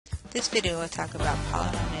This video will talk about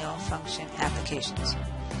polynomial function applications.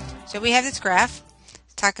 So we have this graph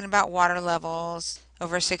talking about water levels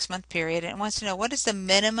over a 6-month period, and it wants to know what is the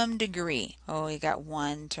minimum degree. Oh, we got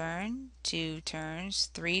 1 turn, 2 turns,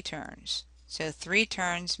 3 turns. So 3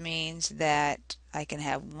 turns means that I can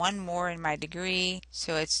have 1 more in my degree,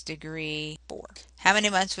 so it's degree 4. How many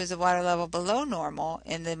months was the water level below normal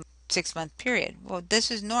in the 6-month period? Well, this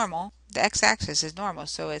is normal. The x-axis is normal,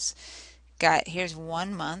 so it's got, here's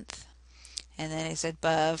 1 month, and then it's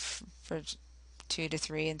above for 2 to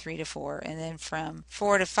 3 and 3 to 4, and then from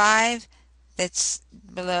 4 to 5 that's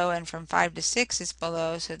below, and from 5 to 6 is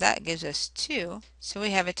below, so that gives us 2. So we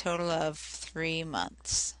have a total of 3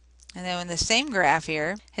 months. And then in the same graph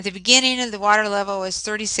here, at the beginning of the water level was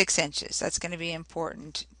 36 inches. That's going to be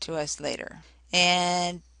important to us later.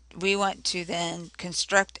 And we want to then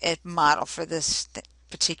construct a model for this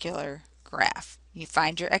particular graph. You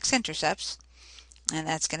find your x-intercepts, and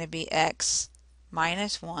that's going to be x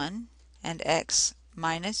minus 1 and x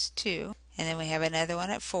minus 2. And then we have another one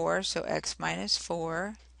at 4, so x minus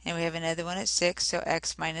 4. And we have another one at 6, so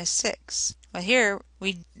x minus 6. Well, here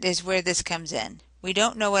is where this comes in. We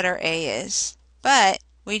don't know what our a is, but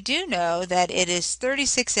we do know that it is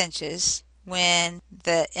 36 inches when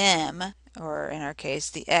the m, or in our case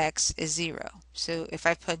the x, is 0. So if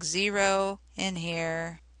I plug 0 in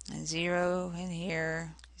here, and 0 in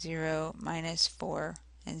here, 0 minus 4,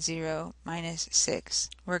 and 0 minus 6,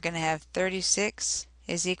 we're going to have 36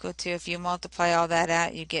 is equal to, if you multiply all that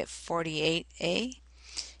out, you get 48a.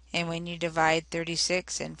 And when you divide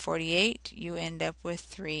 36 and 48, you end up with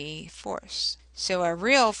 3/4. So our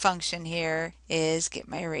real function here is, get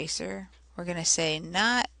my eraser, we're going to say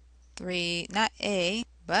not a,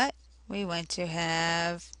 but we want to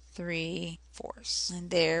have 3/4. And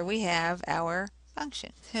there we have our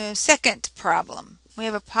function. So second problem. We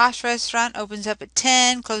have a posh restaurant, opens up at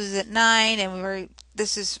 10, closes at 9, and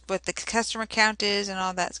this is what the customer count is and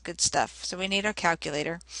all that good stuff. So we need our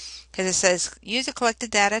calculator, because it says use the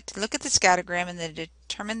collected data to look at the scattergram and then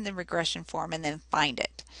determine the regression form and then find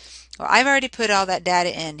it. Well, I've already put all that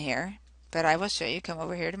data in here, but I will show you. Come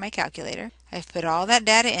over here to my calculator. I've put all that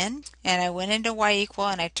data in, and I went into y equal,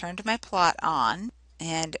 and I turned my plot on,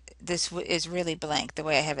 and this is really blank the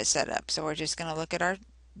way I have it set up. So we're just going to look at our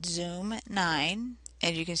zoom 9.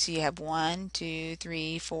 And you can see you have 1, 2,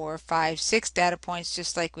 3, 4, 5, 6 data points,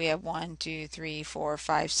 just like we have 1, 2, 3, 4,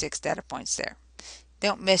 5, 6 data points there.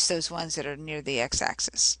 Don't miss those ones that are near the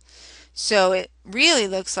x-axis. So it really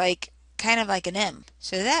looks like kind of like an M.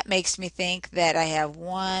 So that makes me think that I have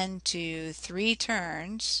 1, 2, 3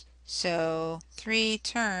 turns. So 3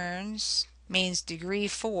 turns means degree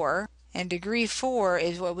 4, and degree 4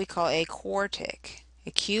 is what we call a quartic. A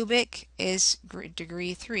cubic is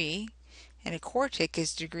degree 3. And a quartic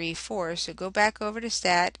is degree 4, so go back over to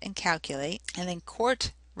stat and calculate. And then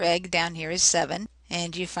quart reg down here is 7.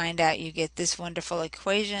 And you find out you get this wonderful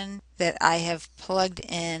equation that I have plugged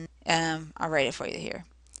in. I'll write it for you here.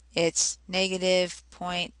 It's negative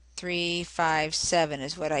 0.357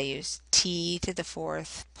 is what I use. T to the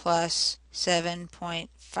 4th plus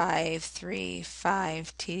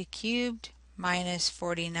 7.535 t cubed minus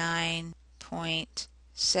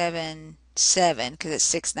 49.77, because it's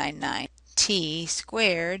 699. T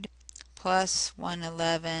squared plus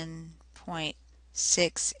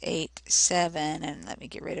 111.687, and let me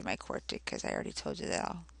get rid of my quartic because I already told you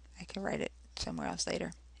that I can write it somewhere else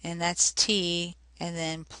later. And that's T, and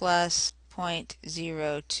then plus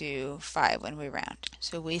 0.025 when we round.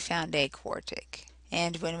 So we found a quartic.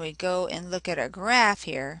 And when we go and look at our graph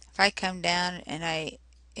here, if I come down and I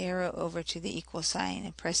arrow over to the equal sign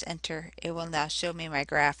and press enter, it will now show me my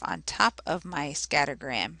graph on top of my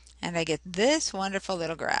scattergram. And I get this wonderful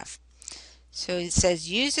little graph. So it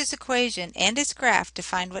says use this equation and its graph to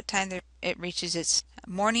find what time it reaches its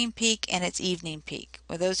morning peak and its evening peak.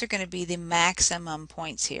 Well, those are going to be the maximum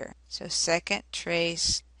points here. So second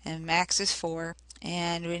trace, and max is 4,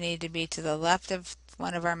 and we need to be to the left of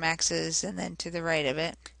one of our maxes and then to the right of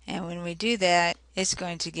it. And when we do that, it's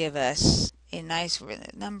going to give us a nice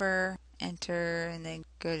number, enter, and then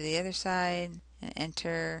go to the other side and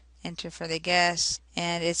enter for the guess,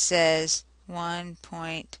 and it says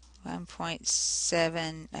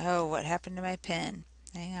 1.7. Oh, what happened to my pen?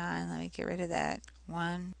 Hang on, let me get rid of that.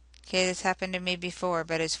 Okay, this happened to me before,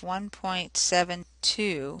 but it's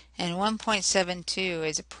 1.72, and 1.72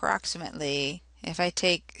 is approximately, if I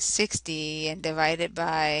take 60 and divide it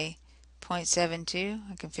by 0.72,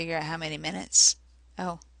 I can figure out how many minutes.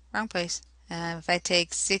 Oh, wrong place. If I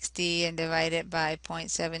take 60 and divide it by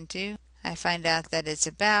 0.72, I find out that it's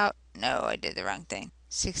about, no, I did the wrong thing.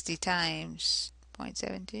 60 times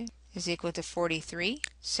 0.72 is equal to 43.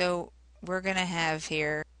 So we're going to have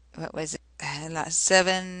here, what was it?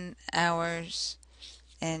 7 hours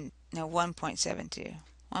and no 1.72.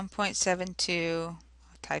 1.72, I'll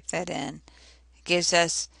type that in. It gives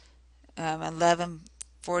us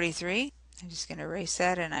 11:43. I'm just going to erase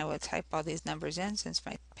that and I will type all these numbers in since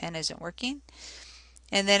my pen isn't working.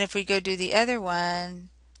 And then if we go do the other one,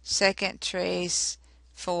 second trace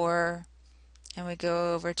 4, and we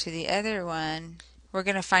go over to the other one, we're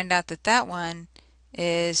going to find out that that one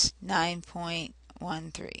is 9.13.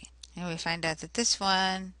 And we find out that this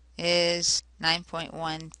one is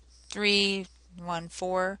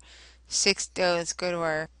 9.1314. Let's go to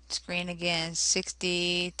our screen again.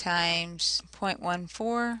 60 times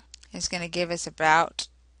 0.14 is going to give us about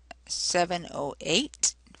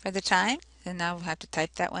 708 for the time. And now we'll have to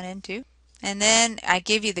type that one in too. And then I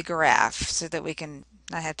give you the graph so that we can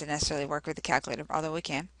not have to necessarily work with the calculator, although we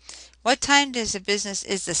can. What time does the business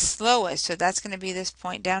is the slowest? So that's going to be this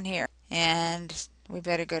point down here. And we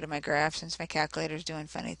better go to my graph since my calculator is doing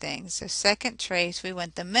funny things. So second trace, we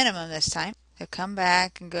went the minimum this time. So come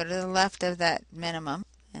back and go to the left of that minimum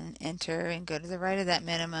and enter, and go to the right of that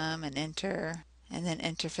minimum and enter, and then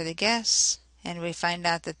enter for the guess. And we find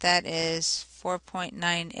out that that is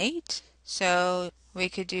 4.98. So we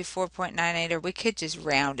could do 4.98, or we could just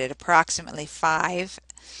round it, approximately 5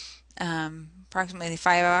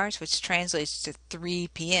 hours, which translates to 3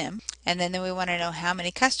 p.m. And then we want to know how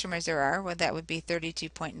many customers there are. Well, that would be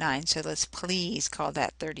 32.9. So let's please call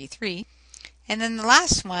that 33. And then the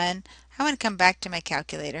last one, I want to come back to my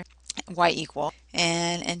calculator, y equal,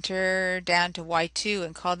 and enter down to y2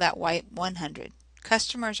 and call that y100.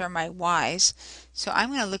 Customers are my y's, so I'm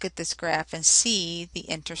going to look at this graph and see the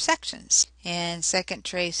intersections. And second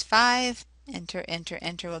trace 5, enter, enter,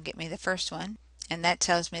 enter will get me the first one, and that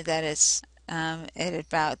tells me that it's at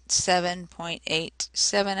about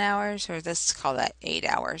 7.87 hours, or let's call that 8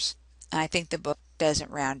 hours. I think the book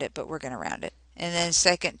doesn't round it, but we're going to round it. And then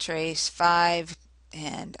second trace 5,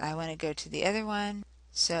 and I want to go to the other one,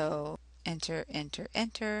 so enter, enter,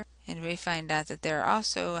 enter, and we find out that there are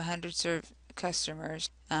also 100 customers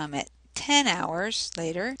at 10 hours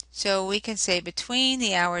later. So we can say between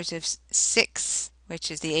the hours of 6,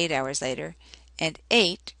 which is the 8 hours later, and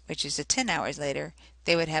 8, which is the 10 hours later,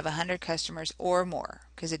 they would have 100 customers or more,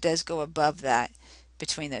 because it does go above that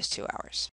between those 2 hours.